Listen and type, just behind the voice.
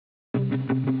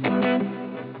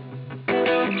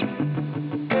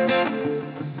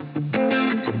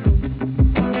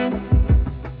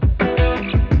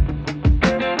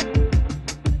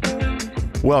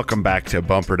Welcome back to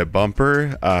Bumper to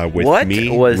Bumper with what me,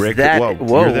 was Rick. that?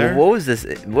 Whoa, you're there? What was this?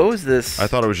 What was this? I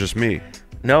thought it was just me.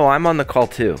 No, I'm on the call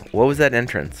too. What was that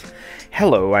entrance?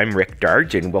 Hello, I'm Rick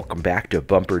Darge, and welcome back to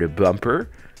Bumper.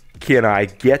 Can I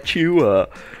get you a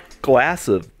glass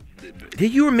of...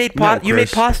 You made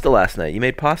pasta last night. You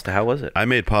made pasta. How was it? I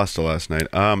made pasta last night.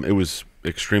 It was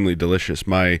extremely delicious.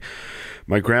 My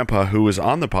grandpa, who was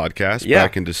on the podcast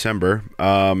back in December,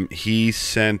 he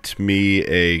sent me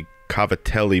a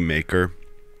cavatelli maker.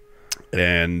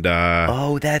 And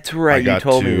oh, that's right. You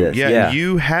told me this. Yeah, and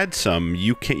you had some.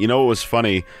 You know what was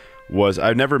funny was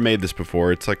I've never made this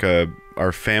before. It's like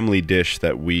our family dish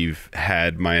that we've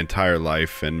had my entire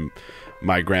life, and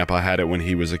my grandpa had it when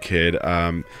he was a kid.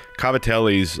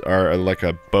 Cavatellis are like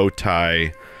a bow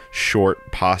tie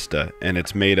short pasta, and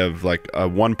it's made of like a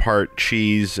 1 part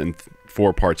cheese and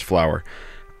 4 parts flour.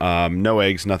 No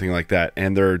eggs, nothing like that,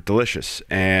 and they're delicious.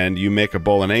 And you make a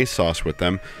bolognese sauce with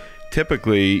them.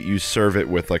 Typically, you serve it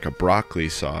with like a broccoli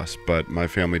sauce, but my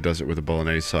family does it with a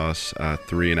bolognese sauce.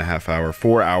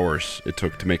 4 hours it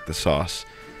took to make the sauce.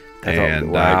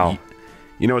 And wow.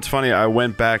 You know, it's funny. I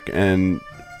went back and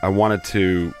I wanted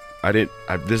to.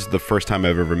 This is the first time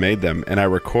I've ever made them, and I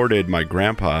recorded my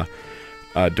grandpa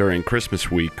during Christmas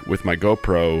week with my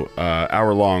GoPro,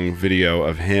 hour-long video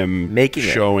of him making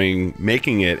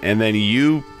it, and then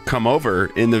you come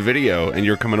over in the video, and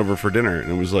you're coming over for dinner,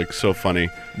 and it was like so funny.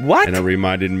 What? And it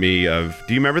reminded me of.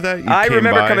 Do you remember that? I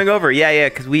remember coming over. Yeah,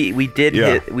 because we did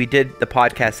the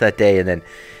podcast that day, and then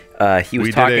he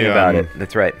was talking about it.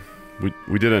 That's right.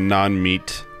 We did a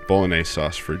non-meat bolognese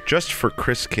sauce for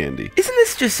Chris Candy. Isn't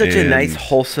this just such a nice,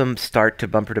 wholesome start to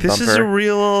Bumper to Bumper? This is a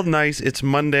real nice. It's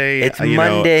Monday. It's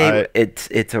Monday.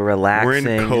 It's a relaxing.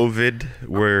 We're in COVID.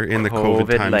 We're in the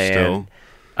COVID time land. still.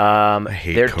 I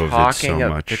hate COVID so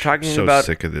much. They're talking so about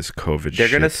sick of this COVID shit. They're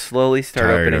going to slowly start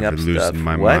opening up stuff.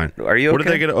 My what? Mind. Are you okay? What are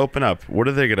they going to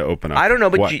open up? I don't know,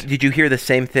 but did you hear the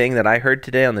same thing that I heard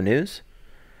today on the news?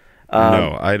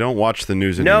 No, I don't watch the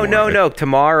news anymore. No.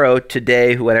 Tomorrow,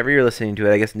 today, whenever you're listening to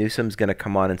it, I guess Newsom's going to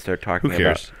come on and start talking about... Who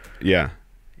cares? Yeah.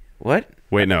 What?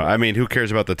 Wait, no. I mean, who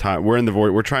cares about the time? We're in the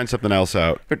We're trying something else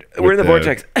out. We're in the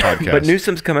vortex. But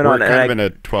Newsom's coming on. We're kind of in a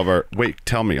 12-hour... Wait,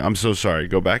 tell me. I'm so sorry.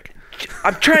 Go back.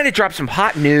 I'm trying to drop some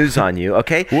hot news on you,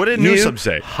 okay? What did Newsom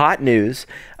say? Hot news.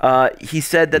 He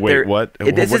said that Wait, what?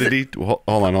 What did he... Hold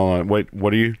on. Wait,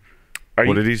 what did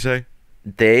he say?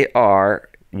 They are...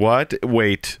 What?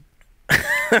 Wait.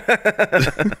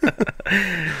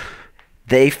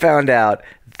 They found out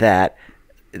that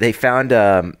they found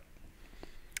a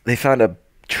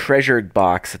treasured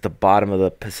box at the bottom of the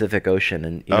Pacific Ocean,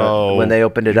 and when they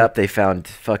opened it up, they found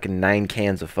fucking 9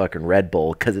 cans of fucking Red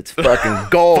Bull because it's fucking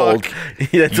gold.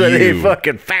 That's what they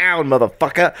fucking found,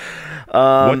 motherfucker.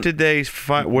 What did they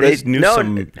find? What is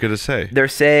Newsom gonna say? They're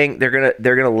saying they're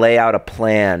gonna lay out a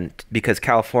plan because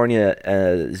California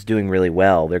is doing really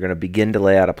well. They're gonna begin to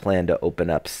lay out a plan to open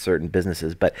up certain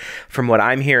businesses, but from what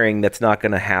I'm hearing, that's not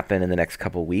gonna happen in the next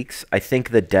couple of weeks. I think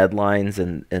the deadlines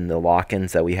and the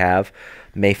lock-ins that we have,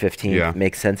 May 15th,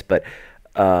 makes sense, but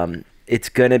it's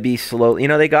gonna be slow. You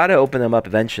know, they got to open them up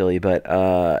eventually, but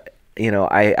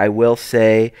I will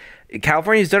say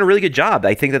California's done a really good job.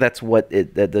 I think that's what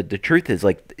the truth is.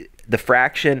 Like the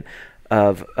fraction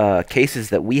of cases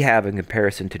that we have in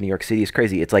comparison to New York City is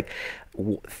crazy. It's like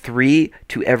 3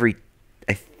 to every,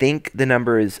 I think the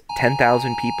number is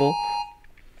 10,000 people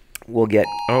will get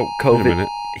COVID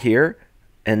here.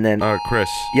 And then Chris.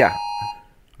 Yeah.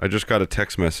 I just got a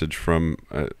text message from,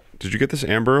 did you get this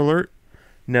Amber Alert?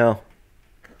 No.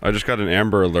 I just got an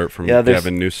Amber Alert from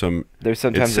Gavin Newsom. There's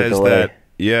sometimes a delay.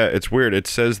 Yeah, it's weird. It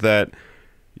says that,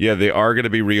 they are going to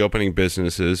be reopening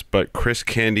businesses, but Chris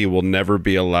Candy will never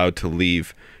be allowed to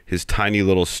leave his tiny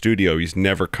little studio. He's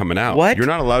never coming out. What? You're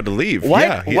not allowed to leave. What?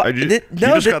 Yeah, you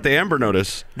just got the Amber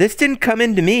Notice. This didn't come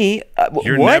into me.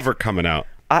 You're never coming out.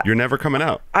 You're never coming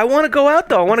out. I want to go out,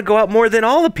 though. I want to go out more than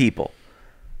all the people.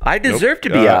 I deserve to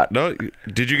be out. No,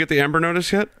 did you get the Amber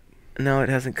Notice yet? No, it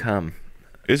hasn't come.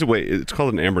 It's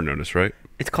called an Amber Notice, right?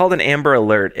 It's called an Amber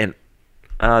Alert, and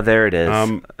there it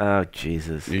is. Oh,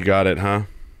 Jesus. You got it, huh?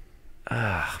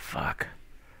 Fuck.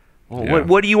 Well,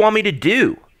 what do you want me to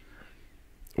do?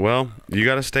 Well, you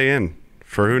got to stay in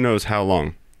for who knows how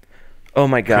long. Oh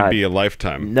my God. Could be a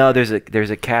lifetime. No, there's a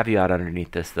caveat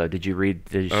underneath this, though. Did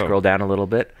you scroll down a little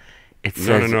bit? It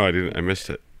says, No, I didn't. I missed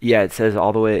it. Yeah, it says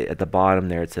all the way at the bottom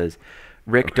there. It says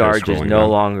Rick Darge is no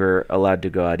longer allowed to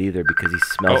go out either because he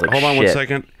smells like shit. Hold on 1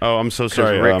 second. Oh, I'm so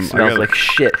sorry. Rick smells like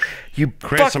shit.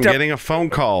 Chris, I'm getting a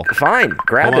phone call. Fine,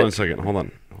 grab it. Hold on a second. Hold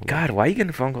on. God, why are you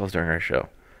getting phone calls during our show?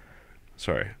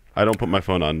 Sorry, I don't put my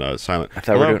phone on silent. I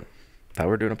thought we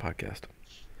were doing a podcast.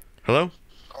 Hello?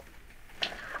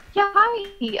 Yeah,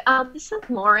 hi. This is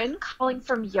Lauren calling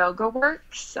from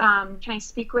Yogaworks. Can I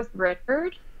speak with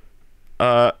Richard?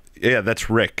 Yeah, that's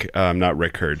Rick. Not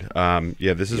Rickard.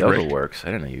 Yeah, this is Rick. Yogaworks.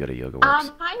 I didn't know you got a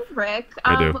Yogaworks. Hi, Rick.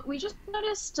 I do. We just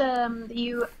noticed that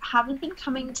you haven't been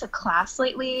coming to class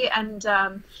lately, and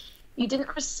you didn't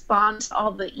respond to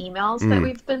all the emails that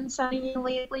we've been sending you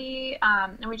lately.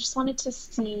 And we just wanted to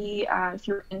see if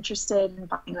you were interested in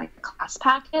buying like a class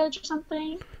package or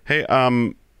something. Hey,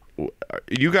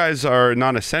 you guys are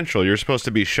non-essential. You're supposed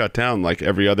to be shut down like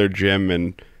every other gym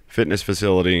and fitness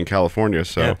facility in California.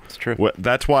 So Yeah, that's true.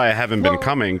 That's why I haven't been Well-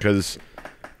 coming, because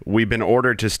we've been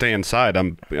ordered to stay inside.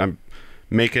 I'm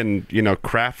making,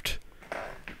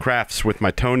 crafts with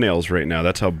my toenails right now.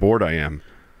 That's how bored I am.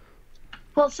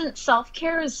 Well, since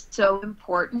self-care is so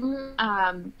important,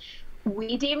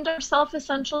 we deemed ourselves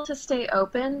essential to stay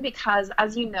open because,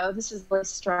 as you know, this is a really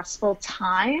stressful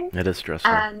time. It is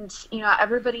stressful. And,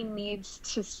 everybody needs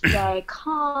to stay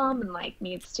calm and,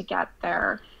 needs to get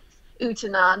their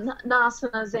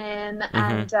uttanasanas in.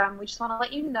 And we just want to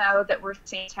let you know that we're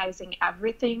sanitizing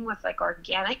everything with,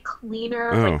 organic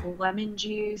cleaner, like lemon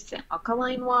juice and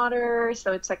alkaline water.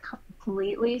 So it's,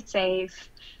 completely safe.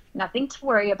 Nothing to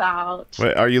worry about.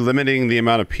 Wait, are you limiting the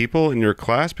amount of people in your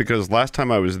class? Because last time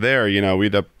I was there,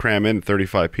 we'd have cram in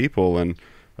 35 people in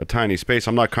a tiny space.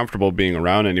 I'm not comfortable being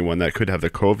around anyone that could have the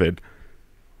COVID.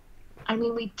 I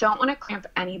mean, we don't want to cramp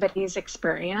anybody's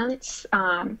experience,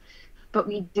 but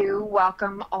we do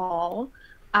welcome all.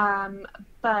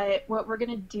 But what we're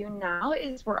going to do now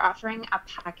is we're offering a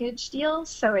package deal.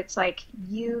 So it's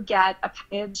you get a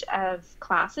package of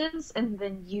classes, and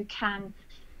then you can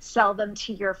sell them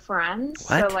to your friends.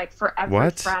 What? So for every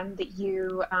What? friend that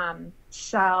you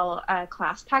sell a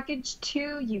class package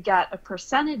to, you get a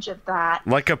percentage of that.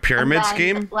 Like a pyramid And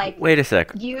then, scheme? Wait a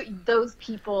sec. Those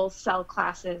people sell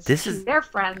classes This to is- their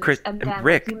friends, Chris- and then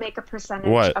Rick. you make a percentage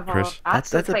What, of all Chris? of that. That's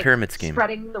So it's a pyramid scheme.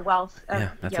 Spreading the wealth of Yeah,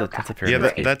 that's yoga. a Yeah, pyramid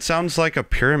scheme. that sounds like a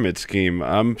pyramid scheme.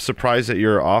 I'm surprised that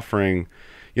you're offering.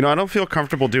 I don't feel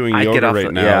comfortable doing I yoga get off right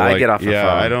the- now. yeah, I get off the Yeah,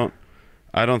 phone.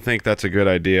 I don't think that's a good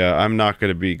idea. I'm not going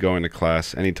to be going to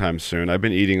class anytime soon. I've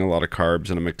been eating a lot of carbs,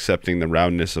 and I'm accepting the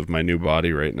roundness of my new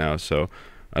body right now. So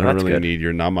I don't That's really good. need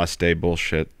your namaste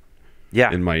bullshit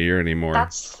Yeah. in my ear anymore.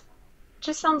 That's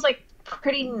just sounds like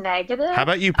pretty negative. How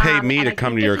about you pay me and to I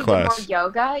come think to your if you class? did more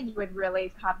yoga, you would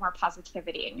really have more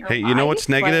positivity in your Hey, life. you know what's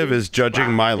negative is judging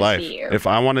Wow, my to life. see you. If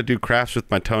I want to do crafts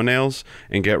with my toenails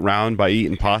and get round by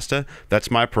eating pasta, that's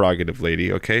my prerogative,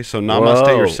 lady, okay? So namaste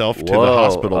Whoa, yourself to the whoa,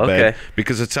 hospital bed, okay.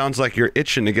 because it sounds like you're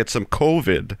itching to get some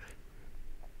COVID.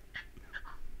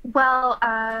 Well,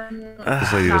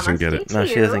 This lady doesn't get it. namaste No, to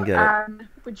she you. doesn't get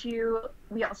it.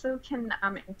 We also can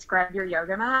inscribe your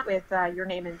yoga mat with your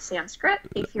name in Sanskrit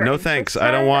if you're No thanks. I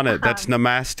don't interested. want it. That's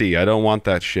namaste. I don't want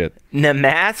that shit.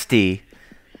 Namaste.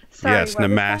 Sorry, Yes, what was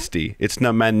that? namaste. It's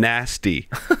namanasty.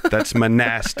 That's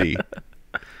manasty.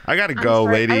 I gotta go,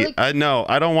 sorry, lady. No,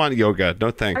 I don't want yoga. No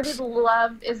I thanks. would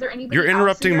love. Is there anybody? You're else in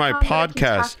interrupting your my home that I can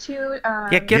talk podcast. to?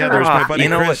 Yeah, get Yeah, her there's my off. buddy You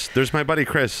know what? Chris. There's my buddy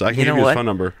Chris. I can You give know you what? his phone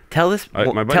number. Tell this My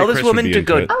buddy tell this Chris would woman be to into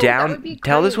go it. Oh, that down. would be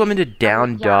Tell this great. woman to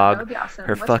down Yeah, that dog would be awesome.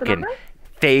 her What's the fucking number?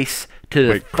 face to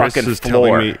the Wait, Chris fucking is floor.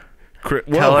 telling me.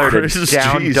 Tell her Chris to is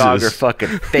down Jesus. dog her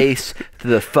fucking face to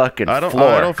the fucking I don't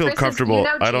floor. feel Chris is- comfortable. you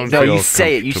know I don't Jesus. No, feel you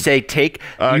say it. You comfortable. say take.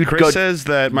 You Chris go. says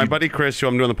that my buddy Chris, who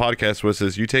I'm doing the podcast with,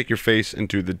 says you take your face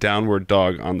into the downward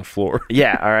dog on the floor.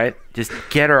 Yeah, all right. Just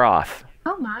get her off.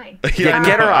 Oh my. Yeah,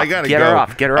 get her off. I gotta Get go. her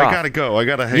off. Get her I off. gotta go. I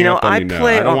gotta hang You know, up on I you now.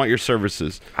 play I don't on- want your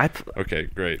services. I pl- Okay,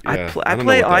 great. I Yeah. pl- I I don't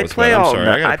play- know what that I was play about. I'm all sorry.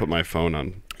 night. I gotta I- put my phone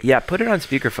on. Yeah, put it on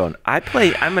speakerphone.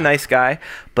 I'm a nice guy,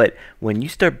 but when you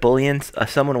start bullying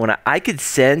someone, I could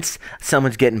sense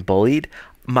someone's getting bullied,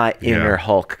 my inner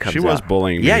Hulk comes out. She was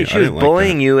bullying me. Yeah, I she was didn't like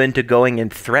bullying that. you into going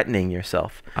and threatening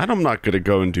yourself. I'm not gonna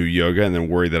go and do yoga and then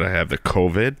worry that I have the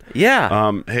COVID.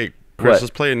 Yeah. Hey, Chris, What? let's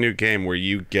play a new game where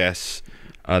you guess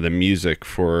the music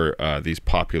for these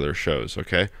popular shows.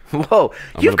 Okay? Whoa,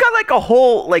 you've got like a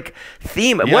whole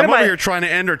theme. Yeah, What I'm am over I? here trying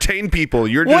to entertain people.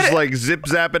 You're What- just like zip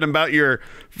zapping about your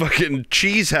fucking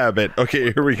cheese habit.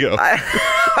 Okay, here we go.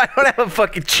 I don't have a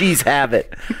fucking cheese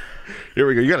habit. Here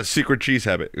we go. You got a secret cheese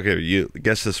habit. Okay, you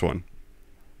guess this one.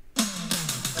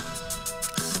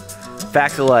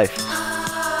 Facts of life.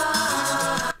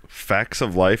 Facts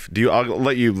of Life. I'll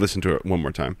let you listen to it one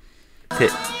more time.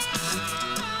 Hit.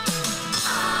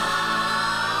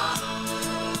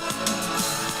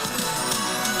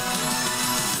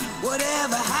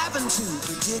 Whatever happened to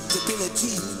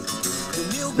predictability?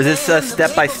 Is this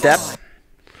step by step?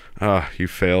 Ah, you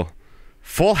fail.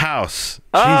 Full House.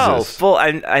 Oh, Jesus. full.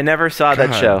 I never saw that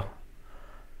God. show.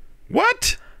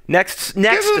 What? Next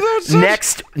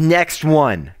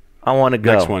one. I want to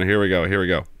go. Next one. Here we go.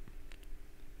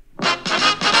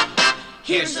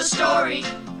 Here's the story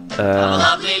of a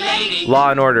lovely lady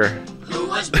Law and Order. who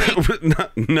was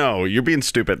No, you're being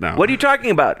stupid now. What are you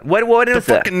talking about? What is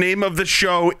The that? fucking name of the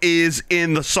show is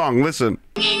in the song. Listen.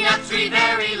 bringing up three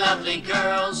very lovely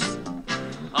girls.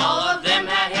 All of them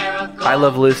had hair of gold. I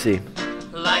Love Lucy.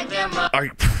 Like their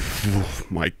mother. Oh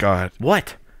my God.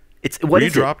 What? What Were you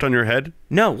is it? dropped on your head?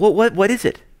 No. What is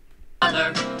it?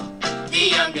 The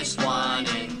youngest one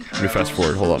in Let me fast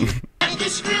forward. Hold on.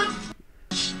 this group.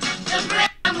 The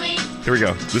family. Here we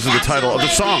go. This is the title of the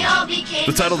song.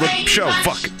 The title of the show.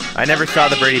 Fuck. I never saw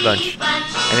the Brady Bunch.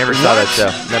 I never saw that show.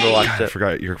 Never watched God, I it.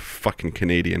 forgot you're fucking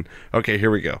Canadian. Okay,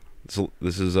 here we go.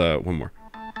 This is one more.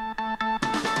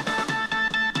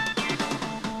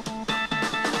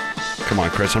 Come on,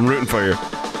 Chris. I'm rooting for you.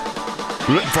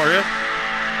 Rooting for you.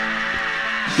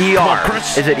 ER. Come on,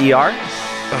 Chris. Is it ER?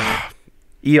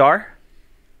 ER?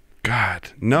 God,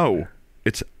 no.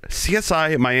 It's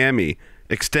CSI Miami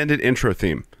extended intro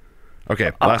theme.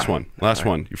 Okay, last one. Last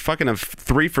one. You fucking have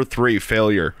 3 for 3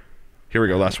 failure. Here we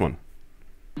go. Last one.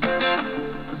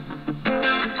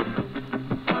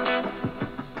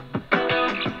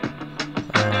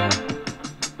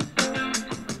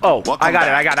 Oh, I got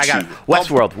it.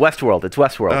 Westworld. It's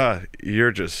Westworld.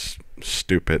 You're just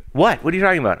stupid. What? What are you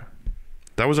talking about?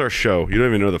 That was our show. You don't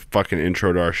even know the fucking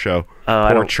intro to our show. I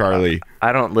Poor don't- Charlie.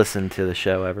 I don't listen to the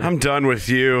show ever. I'm done with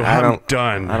you. I'm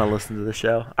done. I don't listen to the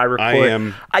show. I record. I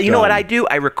am You know what done. I do?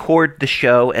 I record the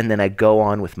show and then I go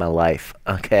on with my life.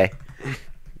 Okay.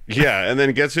 Yeah, and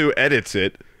then guess who edits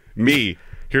it? Me.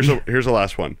 Here's the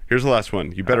last one. Here's the last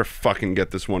one. You better fucking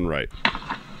get this one right.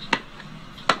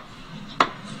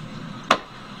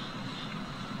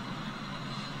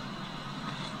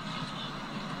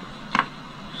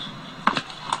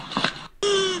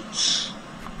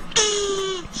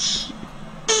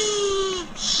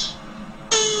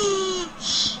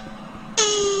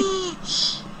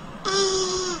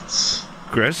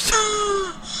 Chris?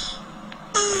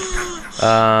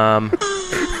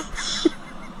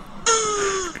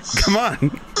 Come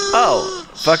on. Oh,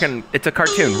 fucking! It's a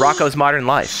cartoon. Rocco's Modern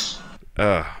Life.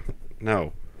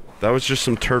 No. That was just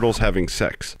some turtles having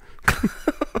sex.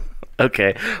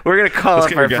 Okay, we're gonna call Let's up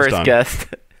get our your guest first on. guest.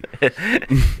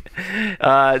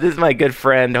 This is my good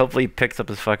friend. Hopefully, he picks up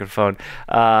his fucking phone.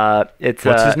 What's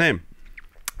his name?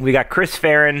 We got Chris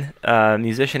Farren,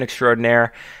 musician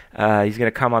extraordinaire. He's going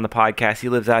to come on the podcast. He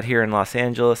lives out here in Los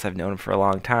Angeles. I've known him for a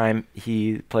long time.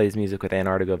 He plays music with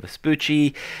Antarctica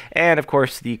Vespucci and, of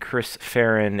course, the Chris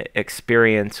Farren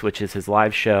Experience, which is his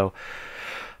live show.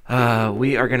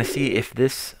 We are going to see if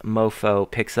this mofo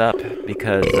picks up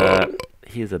because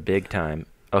he is a big time.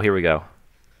 Oh, here we go.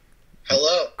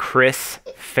 Hello. Chris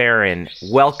Farren,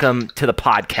 welcome to the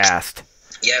podcast.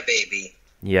 Yeah, baby.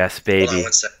 Yes, Hold baby. on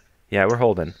one sec. Yeah, we're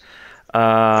holding.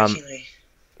 Why can't I-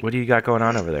 What do you got going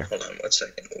on over there? Hold on 1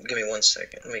 second. Give me 1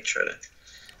 second. Let me try to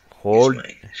Hold, use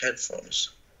my headphones.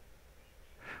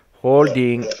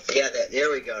 holding. Yeah,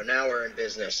 there we go. Now we're in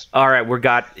business. All right, you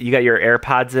got your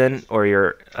AirPods in or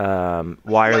your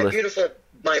wireless?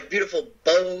 My beautiful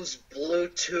Bose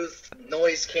Bluetooth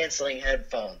noise canceling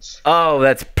headphones. Oh,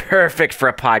 that's perfect for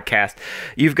a podcast.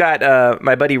 You've got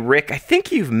my buddy Rick. I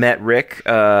think you've met Rick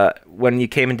when you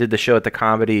came and did the show at the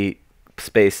Comedy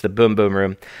Space, the Boom Boom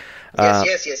Room.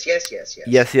 Yes.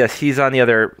 Yes. He's on the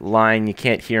other line. You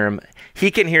can't hear him. He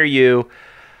can hear you.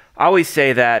 I always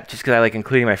say that just because I like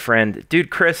including my friend. Dude,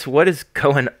 Chris, what is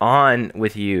going on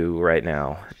with you right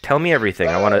now? Tell me everything.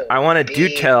 I want to do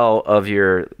tell of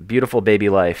your beautiful baby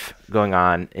life going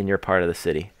on in your part of the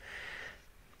city.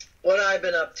 What I've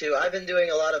been up to, I've been doing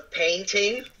a lot of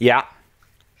painting. Yeah.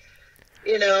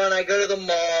 You know, and I go to the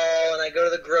mall, and I go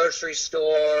to the grocery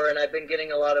store, and I've been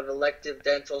getting a lot of elective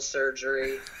dental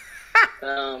surgery.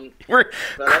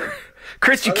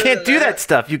 Chris, you can't do that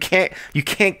stuff. You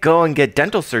can't go and get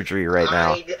dental surgery right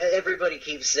now. Everybody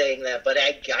keeps saying that, but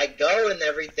I go and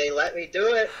they let me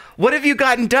do it. What have you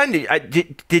gotten done?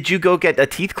 Did you go get a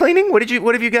teeth cleaning? What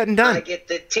have you gotten done? I get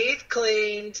the teeth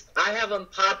cleaned. I have them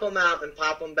pop them out and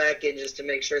pop them back in just to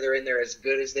make sure they're in there as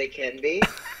good as they can be.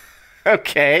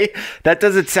 Okay, that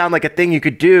doesn't sound like a thing you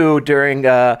could do during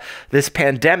this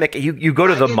pandemic. You go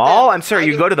to the mall? I'm sorry,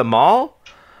 you go to the mall?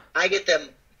 I get them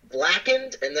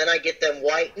blackened, and then I get them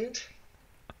whitened.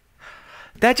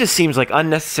 That just seems like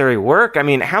unnecessary work. I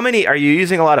mean, are you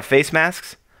using a lot of face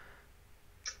masks?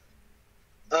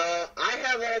 I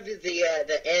have all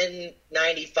the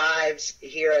N95s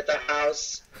here at the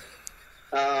house.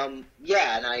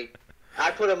 Yeah, and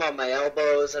I put them on my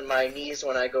elbows and my knees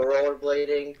when I go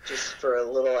rollerblading, just for a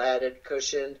little added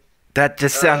cushion. That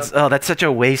just sounds. That's such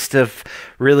a waste of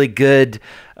really good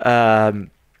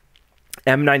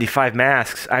N95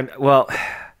 masks.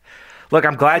 Look,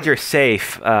 I'm glad you're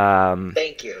safe.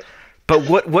 Thank you.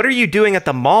 But what are you doing at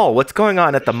the mall? What's going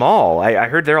on at the mall? I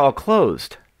heard they're all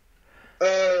closed.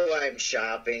 Oh, I'm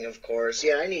shopping, of course.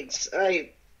 Yeah, I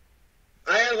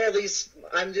have all these.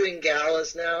 I'm doing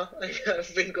galas now.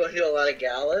 I've been going to a lot of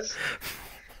galas.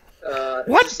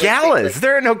 What galas?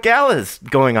 There are no galas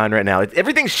going on right now.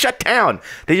 Everything's shut down.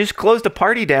 They just closed a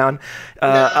party down.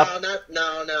 Not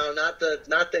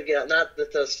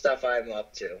the stuff I'm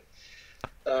up to.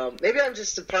 Maybe I'm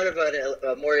just a part of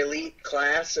a more elite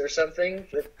class or something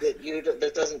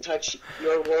that doesn't touch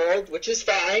your world, which is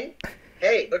fine.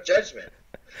 Hey, no judgment.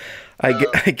 I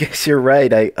guess you're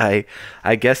right.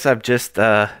 I guess I'm just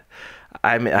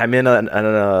I'm in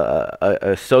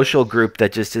a social group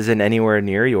that just isn't anywhere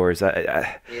near yours.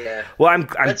 Yeah. Well,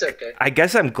 That's okay. I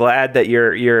guess I'm glad that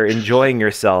you're enjoying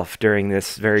yourself during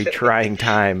this very trying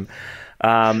time.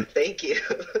 Thank you.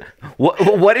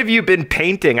 What have you been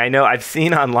painting? I know I've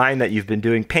seen online that you've been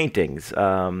doing paintings.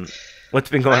 What's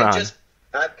been going on?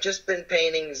 I've just been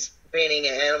painting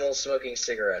animals smoking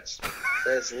cigarettes.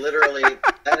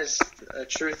 That is a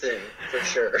true thing for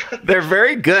sure. They're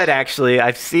very good, actually.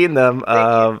 I've seen them.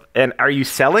 And are you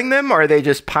selling them, or are they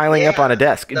just piling up on a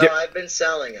desk? No, I've been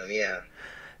selling them. Yeah.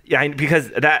 Yeah, because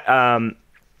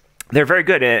they're very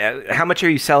good. How much are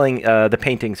you selling the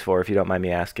paintings for, if you don't mind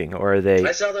me asking? Or are they?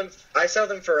 I sell them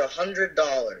for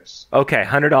 $100. Okay,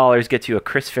 $100 gets you a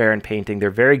Chris Farren painting.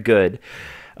 They're very good.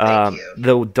 Thank you.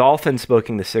 The dolphin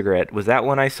smoking the cigarette, was that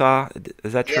one I saw?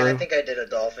 Is that true? Yeah, I think I did a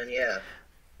dolphin. Yeah.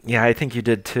 Yeah, I think you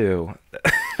did too.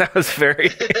 That was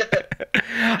very.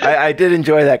 I did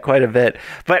enjoy that quite a bit.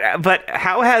 But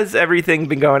how has everything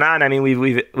been going on? I mean,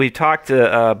 we've talked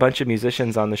to a bunch of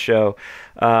musicians on the show,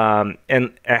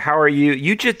 and how are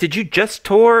you? Did you just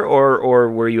tour, or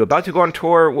were you about to go on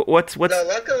tour? What's? No,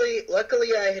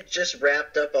 luckily I had just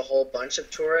wrapped up a whole bunch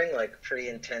of touring, like pretty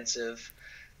intensive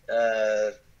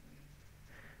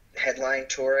headline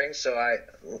touring. So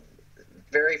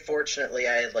very fortunately,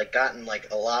 I had gotten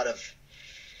a lot of.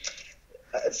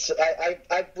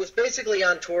 I was basically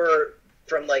on tour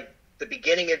from the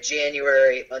beginning of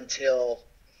January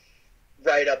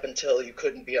right up until you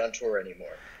couldn't be on tour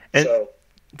anymore. And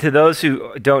to those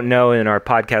who don't know, in our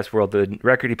podcast world, the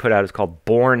record he put out is called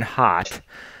Born Hot.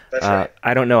 That's right.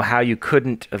 I don't know how you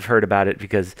couldn't have heard about it,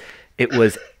 because it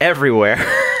was everywhere.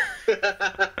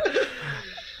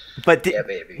 But yeah,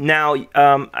 baby. Now,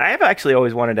 I have actually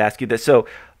always wanted to ask you this. So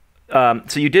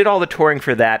you did all the touring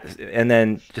for that, and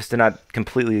then, just to not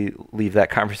completely leave that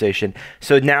conversation,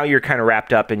 so now you're kind of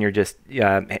wrapped up and you're just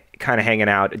kind of hanging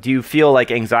out. Do you feel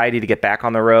anxiety to get back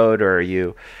on the road, or are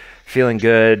you feeling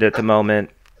good at the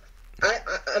moment?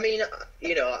 I mean,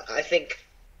 I think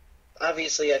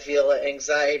obviously I feel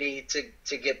anxiety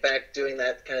to get back doing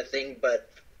that kind of thing, but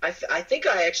I think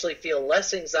I actually feel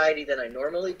less anxiety than I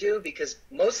normally do, because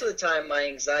most of the time my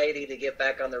anxiety to get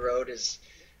back on the road is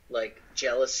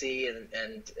jealousy and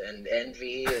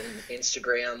envy and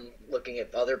Instagram, looking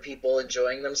at other people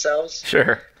enjoying themselves.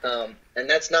 Sure. And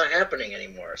that's not happening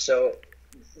anymore. So,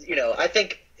 I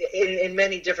think in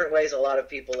many different ways, a lot of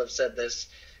people have said this,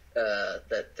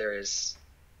 that there's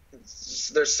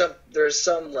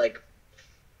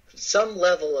some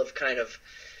level of kind of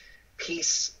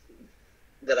peace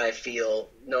that I feel,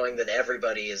 knowing that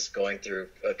everybody is going through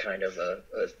a kind of a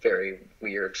very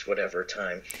weird whatever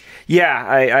time. Yeah,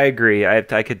 I agree. I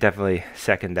could definitely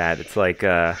second that. It's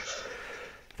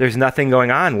there's nothing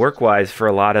going on work-wise for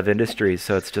a lot of industries,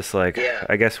 so it's just Yeah.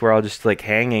 I guess we're all just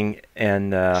hanging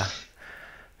and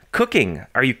cooking.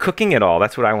 Are you cooking at all?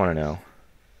 That's what I want to know.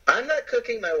 I'm not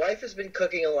cooking. My wife has been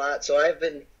cooking a lot, so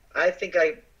I think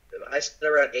I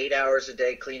spend around 8 hours a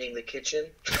day cleaning the kitchen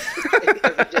every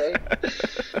day.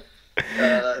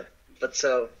 But it's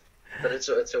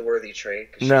a worthy trade,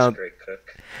 because she's a great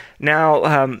cook.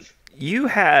 Now, you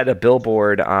had a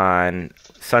billboard on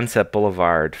Sunset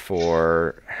Boulevard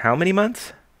for how many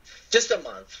months? Just a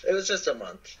month. It was just a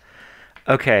month.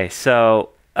 Okay, so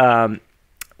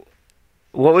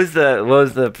what was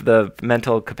the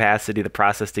mental capacity, the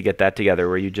process to get that together?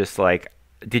 Were you just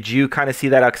did you kind of see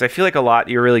that out? Because I feel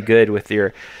you're really good with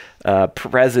your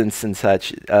presence and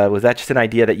such. Was that just an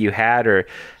idea that you had, or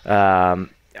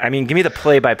give me the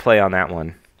play-by-play on that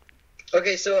one.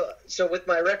 Okay, so with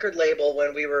my record label,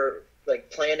 when we were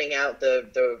planning out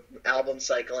the album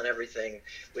cycle and everything,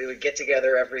 we would get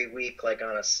together every week,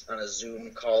 on a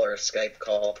Zoom call or a Skype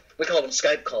call. We called them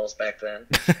Skype calls back then.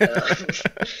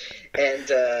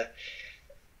 And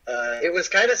it was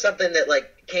kind of something that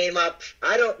like came up.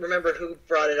 I don't remember who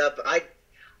brought it up. I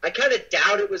kind of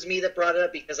doubt it was me that brought it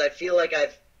up because I feel like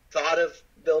I've thought of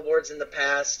billboards in the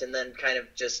past and then kind of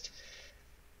just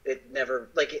it never,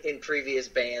 like in previous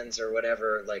bands or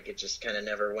whatever, like it just kind of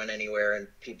never went anywhere, and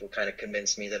people kind of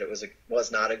convinced me that it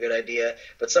was not a good idea.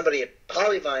 But somebody at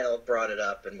Polyvinyl brought it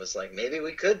up and was like, maybe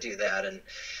we could do that, and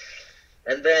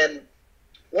then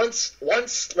once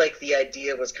like the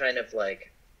idea was kind of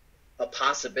like a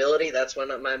possibility, that's when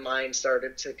my mind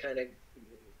started to kind of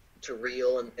to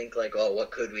reel and think like, oh,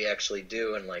 what could we actually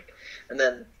do? And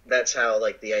then that's how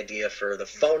like the idea for the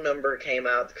phone number came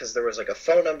out, because there was like a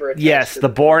phone number attached Yes, to the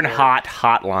Born billboard.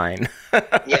 Hot hotline.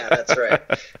 Yeah, that's right.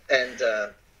 And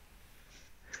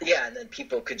yeah, and then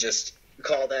people could just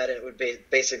call that, and it would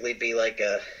basically be like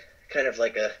a kind of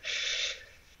like a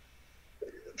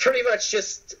pretty much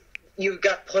just you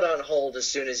got put on hold as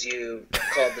soon as you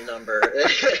called the number,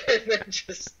 and then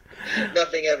just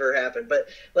nothing ever happened. But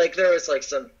like there was like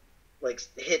some like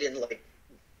hidden like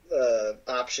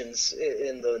options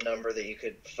in the number that you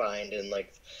could find, and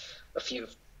like a few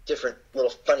different little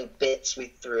funny bits we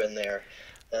threw in there.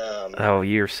 Oh,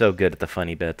 you're so good at the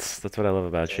funny bits. That's what I love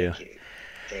about you.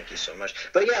 Thank you so much.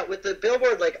 But yeah, with the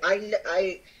billboard, like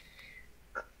I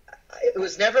it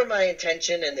was never my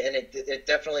intention, and it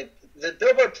definitely, the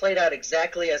billboard played out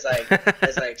exactly as I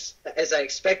as I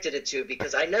expected it to,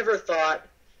 because I never thought,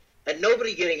 and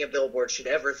nobody getting a billboard should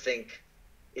ever think,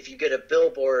 if you get a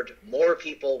billboard, more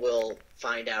people will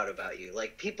find out about you.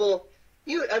 Like people,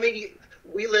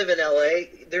 we live in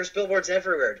LA. There's billboards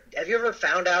everywhere. Have you ever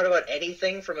found out about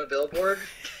anything from a billboard?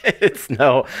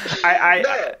 No.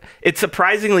 It's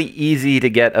surprisingly easy to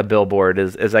get a billboard.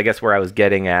 Is I guess where I was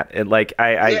getting at. Hey,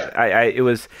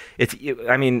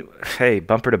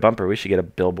 bumper to bumper, we should get a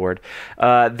billboard.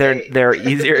 They're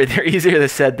easier. They're easier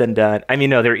said than done. I mean,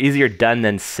 no, they're easier done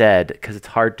than said, because it's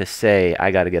hard to say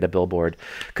I got to get a billboard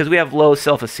because we have low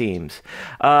self-esteems.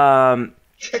 Well,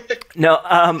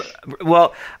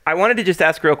 I wanted to just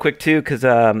ask real quick too, because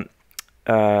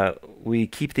we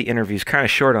keep the interviews kind of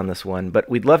short on this one, but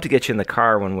we'd love to get you in the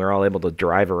car when we're all able to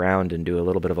drive around and do a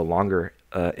little bit of a longer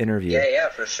interview. Yeah,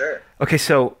 for sure. Okay,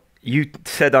 so you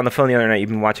said on the phone the other night you've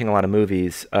been watching a lot of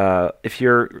movies. If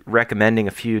you're recommending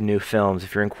a few new films,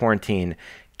 if you're in quarantine,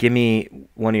 give me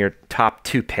one of your top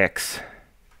 2 picks.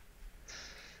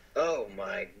 Oh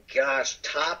my gosh,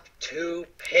 top 2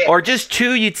 picks. Or just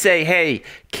 2, you'd say, hey,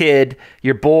 kid,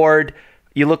 you're bored.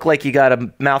 You look like you got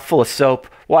a mouthful of soap.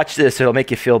 Watch this. It'll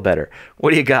make you feel better.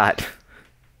 What do you got?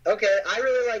 Okay, I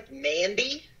really like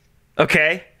Mandy.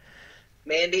 Okay.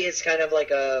 Mandy is kind of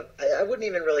like I wouldn't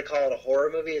even really call it a horror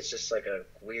movie. It's just like a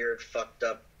weird, fucked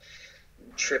up,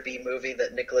 trippy movie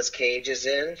that Nicolas Cage is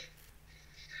in.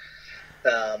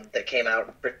 That came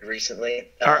out pretty recently.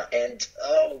 And,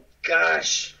 oh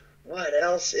gosh, what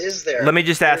else is there? Let me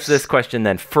just ask this question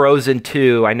then. Frozen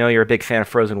 2. I know you're a big fan of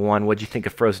Frozen 1. What'd you think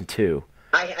of Frozen 2?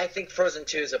 I think Frozen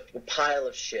 2 is a pile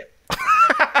of shit.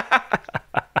 I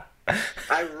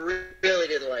really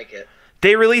didn't like it.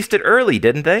 They released it early,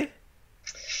 didn't they?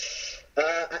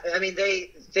 I mean,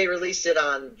 they released it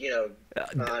on,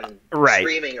 on right.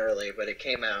 streaming early, but it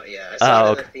came out, yeah. I saw it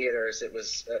in the theaters. It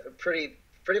was pretty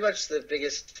much the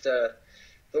biggest, the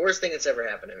worst thing that's ever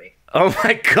happened to me. Oh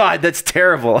my God, that's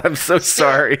terrible. I'm so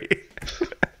sorry.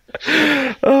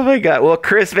 Oh my God. Well,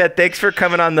 Chris, man, thanks for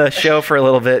coming on the show for a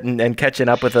little bit and catching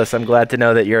up with us. I'm glad to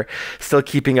know that you're still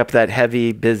keeping up that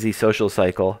heavy, busy social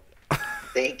cycle.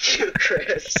 Thank you,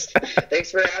 Chris.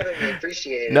 Thanks for having me.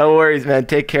 Appreciate it. No worries, man.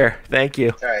 Take care. Thank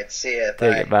you. All right. See ya.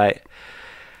 Take it. Bye.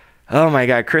 Oh my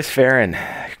God, Chris Farren.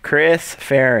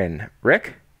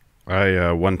 Rick?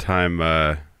 One time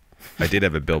I did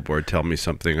have a billboard tell me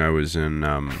something. I was in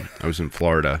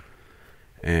Florida,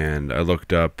 and I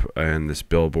looked up, and this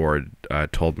billboard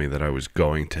told me that I was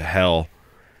going to hell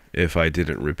if I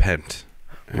didn't repent.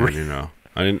 And,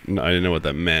 I didn't know what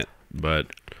that meant, but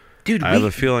dude, I have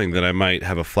a feeling that I might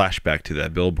have a flashback to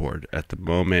that billboard at the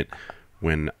moment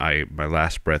when my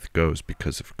last breath goes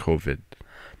because of COVID.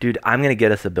 Dude, I'm gonna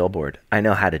get us a billboard. I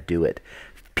know how to do it.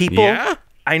 People, yeah?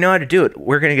 I know how to do it.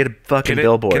 We're gonna get a fucking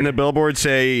billboard. Can the billboard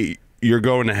say you're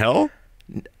going to hell?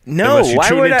 No, unless you why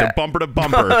tune would into Bumper to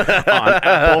Bumper on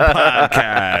Apple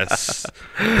Podcasts.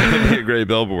 That would be a great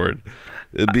billboard.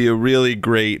 It'd be a really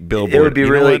great billboard. It would be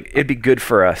it'd be good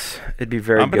for us. It'd be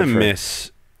very good for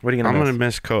us. What are you gonna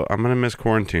miss? I'm gonna miss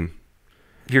quarantine.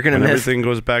 You're gonna miss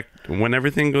when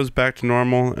everything goes back to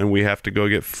normal and we have to go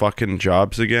get fucking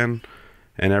jobs again,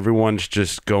 and everyone's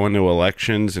just going to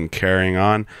elections and carrying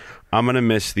on. I'm gonna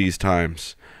miss these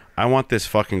times. I want this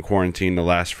fucking quarantine to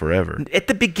last forever. At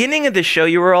the beginning of the show,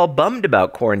 you were all bummed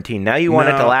about quarantine. Now you want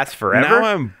it to last forever? Now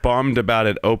I'm bummed about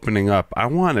it opening up. I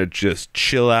want to just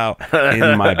chill out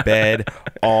in my bed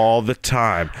all the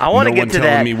time. I want to no get one to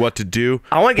telling that. me what to do.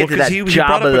 I want to get to that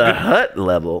Jabba the Hutt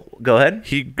level. Go ahead.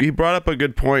 He brought up a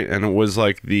good point, and it was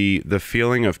like the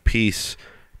feeling of peace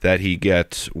that he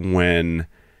gets when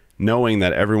knowing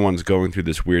that everyone's going through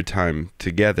this weird time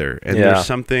together. And there's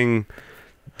something...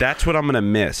 That's what I'm going to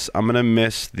miss. I'm going to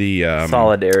miss the...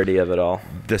 solidarity of it all.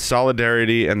 The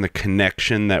solidarity and the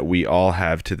connection that we all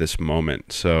have to this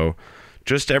moment. So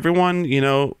just everyone,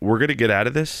 we're going to get out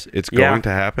of this. It's going to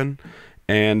happen.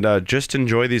 And just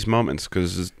enjoy these moments,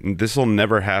 because this will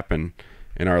never happen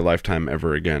in our lifetime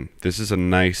ever again. This is a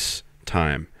nice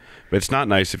time. But it's not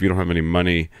nice if you don't have any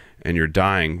money and you're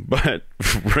dying. But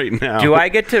right now... Do I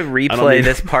get to replay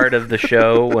this part of the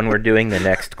show when we're doing the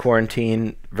next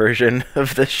quarantine version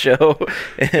of the show?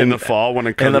 In the fall when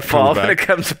it comes back? In the fall when it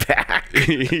comes back.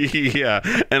 Yeah.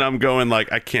 And I'm going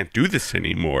like, I can't do this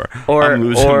anymore. I'm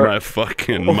losing my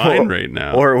fucking mind right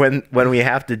now. Or when we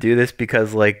have to do this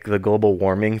because like the global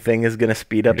warming thing is going to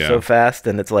speed up so fast.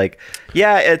 And it's like,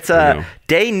 it's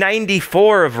day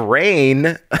 94 of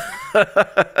rain.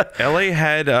 LA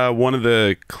had one of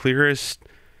the clearest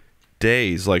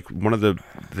days, like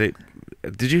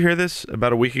did you hear this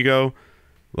about a week ago?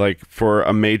 Like for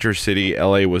a major city,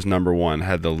 LA was number one,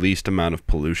 had the least amount of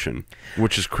pollution,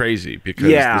 which is crazy because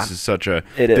this is such a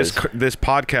this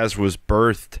podcast was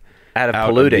birthed out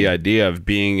of the idea of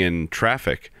being in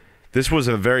traffic. This was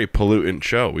a very pollutant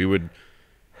show. We would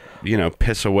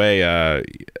piss away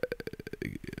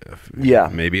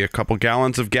maybe a couple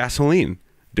gallons of gasoline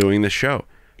doing the show.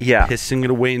 Yeah. Pissing it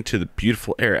away into the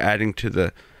beautiful air, adding to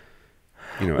the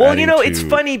it's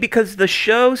funny because the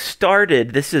show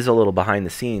started, this is a little behind the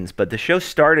scenes, but the show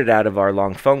started out of our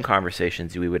long phone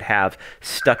conversations we would have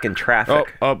stuck in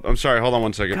traffic. Oh, I'm sorry. Hold on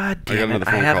one second. God damn it.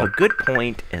 I have a good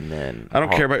point and then... I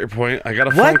don't care about your point. I got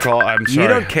a phone call. I'm sorry. You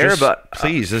don't care about...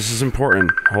 Please, this is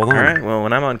important. Hold on. All right. Well,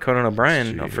 when I'm on Conan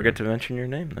O'Brien, don't forget to mention your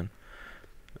name then.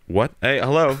 What? Hey,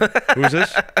 hello. Who's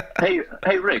this? Hey,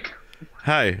 Rick.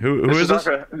 Hi. Who is this?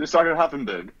 This is Dr.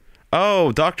 Hoffenberg.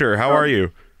 Oh, doctor. How are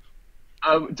you?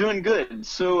 Doing good.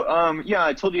 So,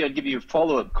 I told you I'd give you a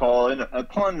follow-up call, and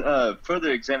upon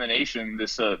further examination,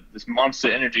 this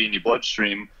monster energy in your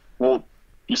bloodstream, well,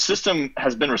 your system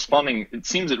has been responding. It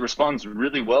seems it responds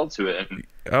really well to it, and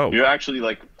you're actually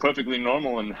like perfectly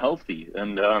normal and healthy,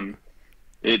 and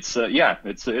it's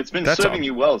been serving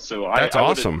you well. So I would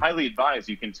highly advise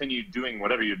you continue doing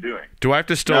whatever you're doing. Do I have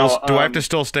to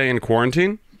still stay in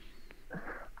quarantine?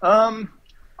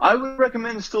 I would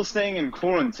recommend still staying in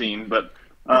quarantine, but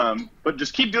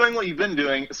just keep doing what you've been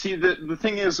doing. See, the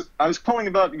thing is, I was calling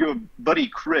about your buddy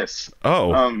Chris.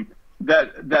 Oh.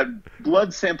 That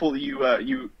blood sample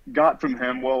you got from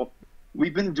him. Well,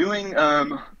 we've been doing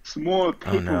some more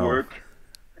paperwork,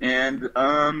 and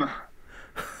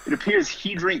it appears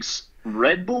he drinks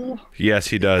Red Bull. Yes,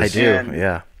 he does. I do.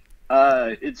 Yeah.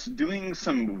 It's doing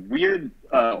some weird,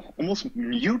 almost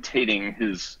mutating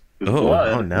his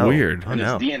blood. Weird. And his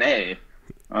DNA.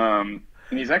 And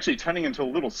he's actually turning into a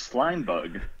little slime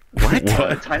bug. What?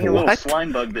 A tiny little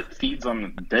slime bug that feeds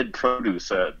on dead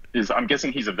produce. I'm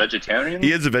guessing he's a vegetarian?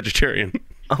 He is a vegetarian.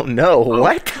 Oh no!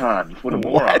 What? God, what a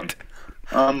moron.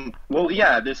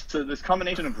 This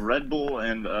combination of Red Bull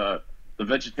and the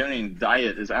vegetarian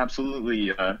diet is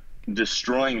absolutely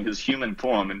destroying his human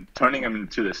form and turning him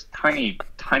into this tiny,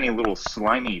 tiny little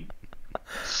slimy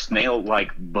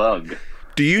snail-like bug.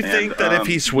 Do you think that if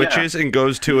he switches and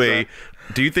goes to a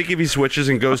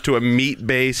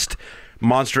meat-based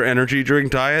Monster Energy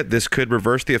drink diet, this could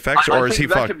reverse the effects, or is he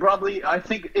fucked? He's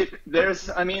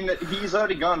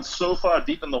already gone so far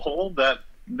deep in the hole that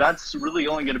that's really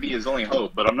only going to be his only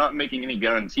hope, but I'm not making any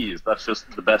guarantees. That's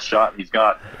just the best shot he's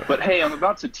got. But hey, I'm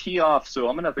about to tee off, so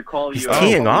I'm going to have to call you. He's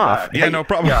teeing off? Yeah, no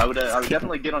problem. Yeah, I would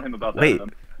definitely get on him about that.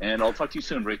 And I'll talk to you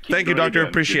soon, Rick. Thank you, doctor.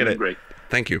 Appreciate it. Great.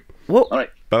 Thank you. Well, all right.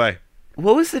 Bye-bye.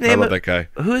 What was the name I love that guy.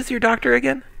 Who is your doctor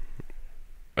again?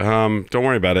 Don't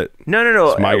worry about it. No.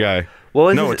 It's my guy.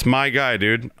 It's my guy,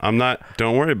 dude.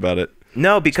 Don't worry about it.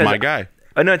 No, because it's my guy.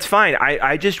 No, it's fine.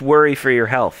 I just worry for your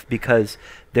health because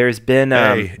there's been.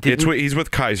 He's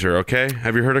with Kaiser. Okay,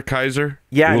 have you heard of Kaiser?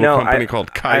 Yeah, company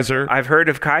called Kaiser. I've heard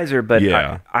of Kaiser, but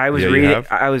I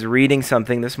was reading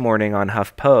something this morning on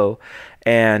HuffPo,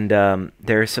 and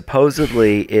there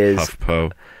supposedly is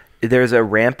HuffPo. There's a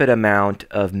rampant amount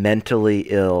of mentally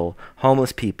ill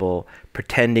homeless people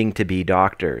pretending to be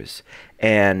doctors.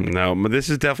 And No, but this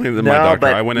is definitely my No, doctor.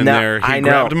 but I went in no, there. He I know.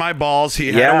 grabbed my balls. He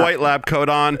had Yeah. a white lab coat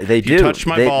on. they do. He touched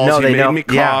my They- balls. No, He they made know. me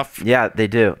cough. Yeah, they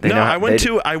do. They No, know. I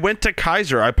went to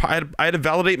Kaiser. I had to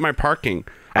validate my parking.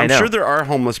 I I'm know. sure there are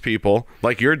homeless people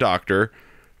like your doctor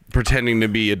pretending to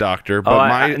be a doctor, but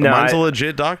mine's a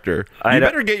legit doctor. You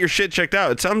better get your shit checked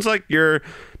out. It sounds like you're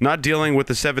not dealing with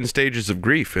the 7 stages of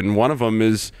grief, and one of them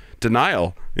is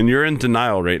denial, and you're in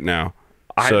denial right now.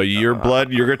 So your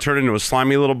blood, you're gonna turn into a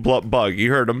slimy little bug.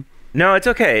 You heard him. No, it's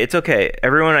okay. It's okay.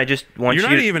 Everyone, I just want You're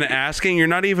you. not even asking. You're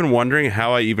not even wondering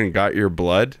how I even got your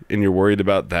blood, and you're worried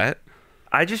about that.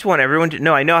 I just want everyone to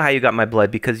know. I know how you got my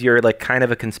blood because you're like kind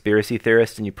of a conspiracy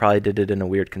theorist, and you probably did it in a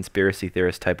weird conspiracy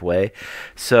theorist type way.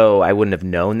 So I wouldn't have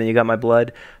known that you got my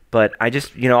blood. But I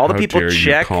just, all the How people dare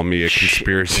check. you call me a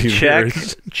conspiracy check,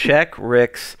 theorist? check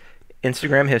Rick's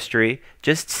Instagram history.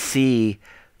 Just see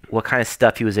what kind of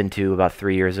stuff he was into about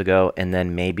 3 years ago, and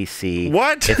then maybe see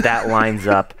What? if that lines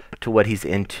up to what he's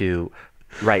into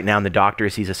right now and the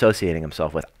doctors he's associating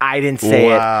himself with. I didn't say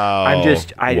Wow. it. I'm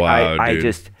just. I dude.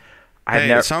 just. I've Hey,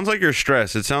 never. it sounds like you're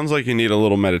stressed. It sounds like you need a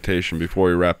little meditation before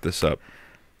we wrap this up.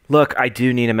 Look, I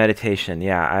do need a meditation.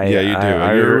 Yeah, Yeah, you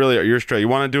do. You're stressed. You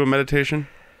want to do a meditation?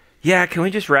 Yeah, can we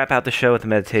just wrap out the show with a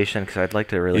meditation? Because I'd like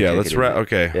to really. Yeah, take let's it wrap. easy.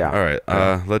 Okay. Yeah. All right.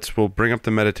 We'll bring up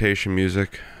the meditation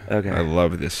music. Okay. I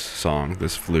love this song,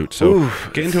 this flute. So Oof.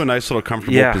 get into a nice little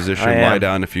comfortable position. I am. Lie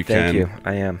down if you Thank can. you.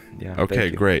 I am. Yeah. Okay,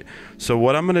 thank you. great. So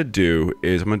what I'm gonna do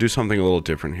is I'm gonna do something a little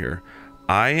different here.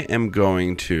 I'm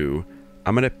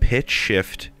gonna pitch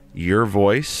shift your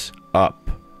voice up.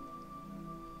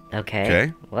 Okay.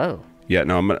 Okay. Whoa. Yeah,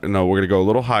 we're gonna go a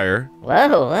little higher.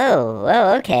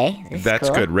 Whoa. Okay. This is That's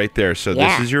cool. good, right there. So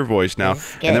Yeah. this is your voice now, This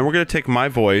is and then good. we're gonna take my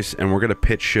voice and we're gonna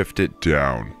pitch shift it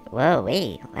down. Whoa,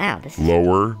 wait. Wow, this is...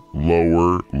 Lower.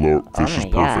 This my is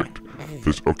God.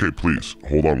 perfect. Okay, please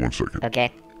hold on one second.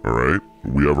 Okay. All right,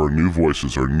 we have our new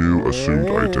voices, our new assumed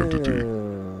identity.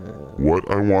 What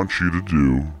I want you to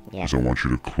do Yeah. is I want you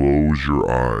to close your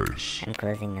eyes, I'm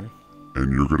closing them.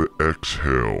 and you're gonna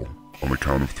exhale on the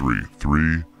count of 3.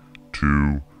 3,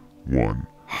 2, 1,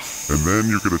 and then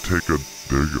you're gonna take a.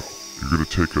 There you go. You're gonna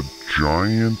take a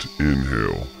giant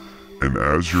inhale, and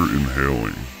as you're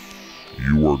inhaling,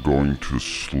 you are going to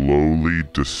slowly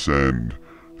descend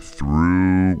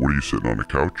through. What are you sitting on, a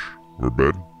couch or a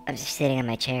bed? I'm just sitting on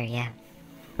my chair, yeah.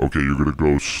 Okay, you're gonna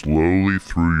go slowly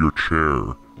through your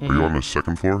chair. Are you on the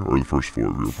second floor or the first floor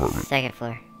of your apartment? Second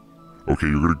floor. Okay,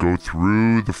 you're gonna go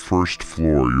through the first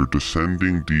floor. You're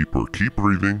descending deeper. Keep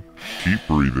breathing. Keep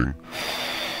breathing.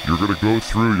 You're gonna go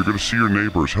through. You're gonna see your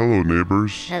neighbors. Hello,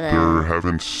 neighbors. Hello. They're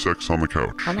having sex on the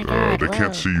couch. Oh my God, They whoa.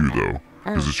 can't see you though,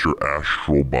 because it's your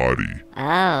astral body.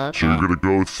 Oh, okay. So you're gonna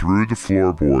go through the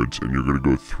floorboards, and you're gonna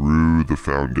go through the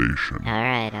foundation.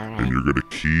 Alright. And you're going to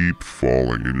keep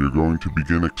falling, and you're going to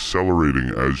begin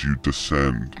accelerating as you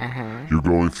descend. You're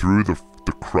going through the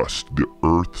crust, the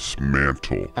Earth's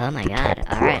mantle. Oh my the God.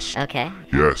 top Alright, crust. okay.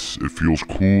 Yes, it feels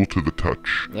cool to the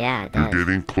touch. Yeah, it You're does.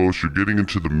 getting close. You're getting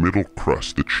into the middle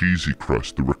crust, the cheesy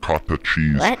crust, the ricotta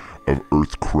cheese What? of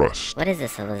Earth crust. What is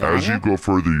this, a As you lasagna? go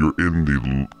further, you're in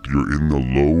the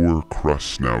lower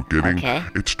crust now. Okay.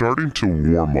 It's starting to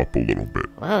warm up a little bit.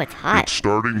 Whoa, it's hot. It's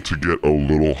starting to get a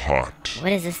little hot.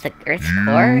 What is this, the Earth's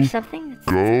core or something?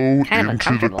 Go kind of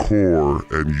into the uncomfortable. core,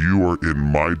 and you are in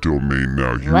my domain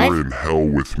now. You What? are in hell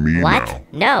with me What? now.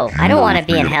 No, You I don't are want to with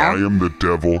be me, in and hell. I am the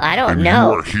devil. I don't and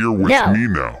know. you are here with No. me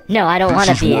now. No, I don't want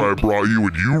to This be is why I in... brought you,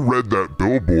 and you read that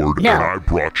billboard, No. and I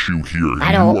brought you here.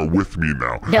 I You don't- are with me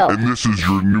now. No. And this is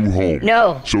your new home.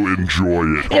 No. So enjoy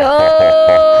it.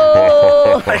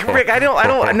 No! Rick, I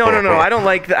don't. No. I don't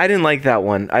like. I didn't like that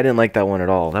one. I didn't like that one at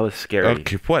all. That was scary.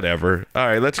 Okay, whatever. All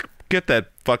right, let's get that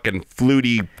fucking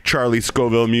fluty Charlie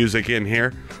Scoville music in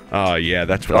here. Oh yeah,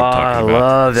 that's what I'm talking about. I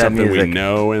love that Something music. we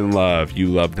know and love. You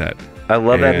love that. I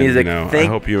love that And, music. I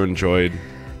hope you enjoyed.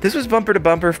 This was Bumper to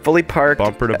Bumper, fully parked.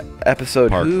 Bumper to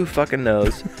episode. Park. Who fucking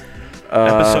knows?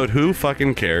 Episode Who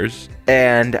Fucking Cares?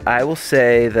 And I will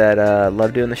say that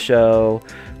love doing the show.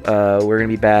 We're gonna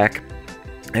be back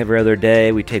every other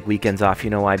day. We take weekends off. You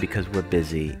know why? Because we're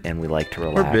busy and we like to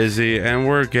relax. We're busy and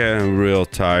we're getting real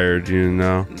tired, you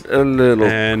know. A little.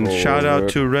 And shout out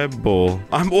to Red Bull.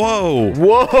 Whoa.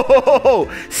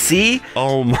 Whoa! See?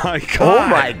 Oh my god. Oh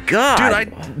my god.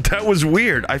 Dude, that was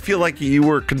weird. I feel like you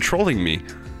were controlling me.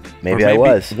 Maybe Or I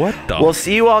was. What the? We'll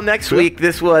see you all next week.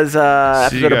 This was See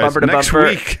you episode of guys Bumper to next Bumper.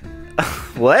 week.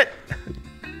 What?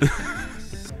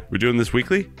 We're doing this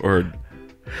weekly or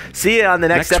See you on the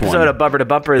next episode one. of Bumper to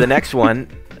Bumper. The next one.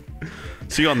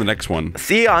 see you on the next one.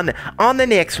 See you on the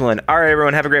next one. All right,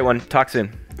 everyone. Have a great one. Talk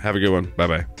soon. Have a good one. Bye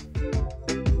bye.